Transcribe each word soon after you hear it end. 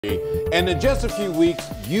And in just a few weeks,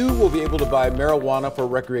 you will be able to buy marijuana for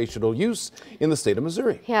recreational use in the state of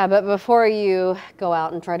Missouri. Yeah, but before you go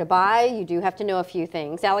out and try to buy, you do have to know a few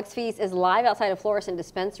things. Alex Fees is live outside of Florissant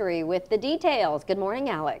Dispensary with the details. Good morning,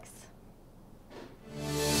 Alex.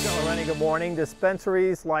 Rennie, good morning.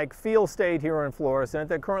 Dispensaries like Field State here in Florissant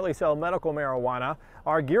that currently sell medical marijuana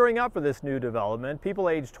are gearing up for this new development. People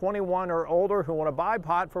aged 21 or older who want to buy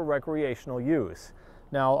pot for recreational use.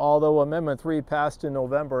 Now, although Amendment 3 passed in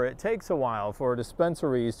November, it takes a while for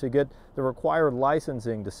dispensaries to get the required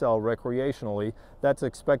licensing to sell recreationally. That's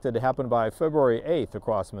expected to happen by February 8th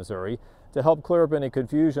across Missouri. To help clear up any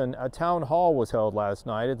confusion, a town hall was held last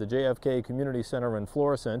night at the JFK Community Center in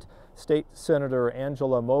Florissant. State Senator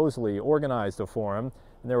Angela Mosley organized a forum,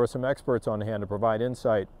 and there were some experts on hand to provide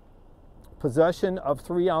insight. Possession of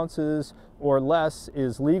 3 ounces or less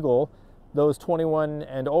is legal. Those 21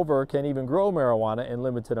 and over can even grow marijuana in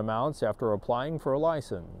limited amounts after applying for a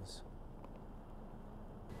license.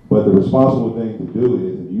 But the responsible thing to do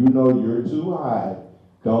is, if you know you're too high,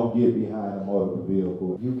 don't get behind a motor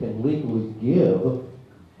vehicle. You can legally give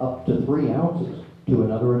up to 3 ounces to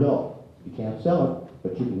another adult. You can't sell it,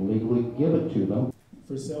 but you can legally give it to them.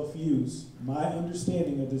 For self-use, my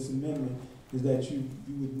understanding of this amendment is that you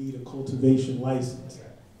would need a cultivation license.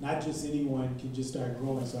 Not just anyone can just start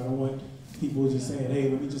growing, so I don't want people just saying, hey,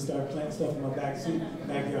 let me just start planting stuff in my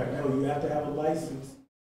backyard. No, you have to have a license.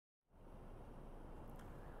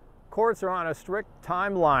 Courts are on a strict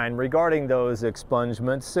timeline regarding those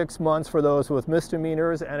expungements, 6 months for those with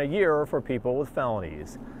misdemeanors and a year for people with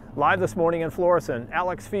felonies. Live this morning in Florissant,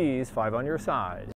 Alex Fees, 5 on your side.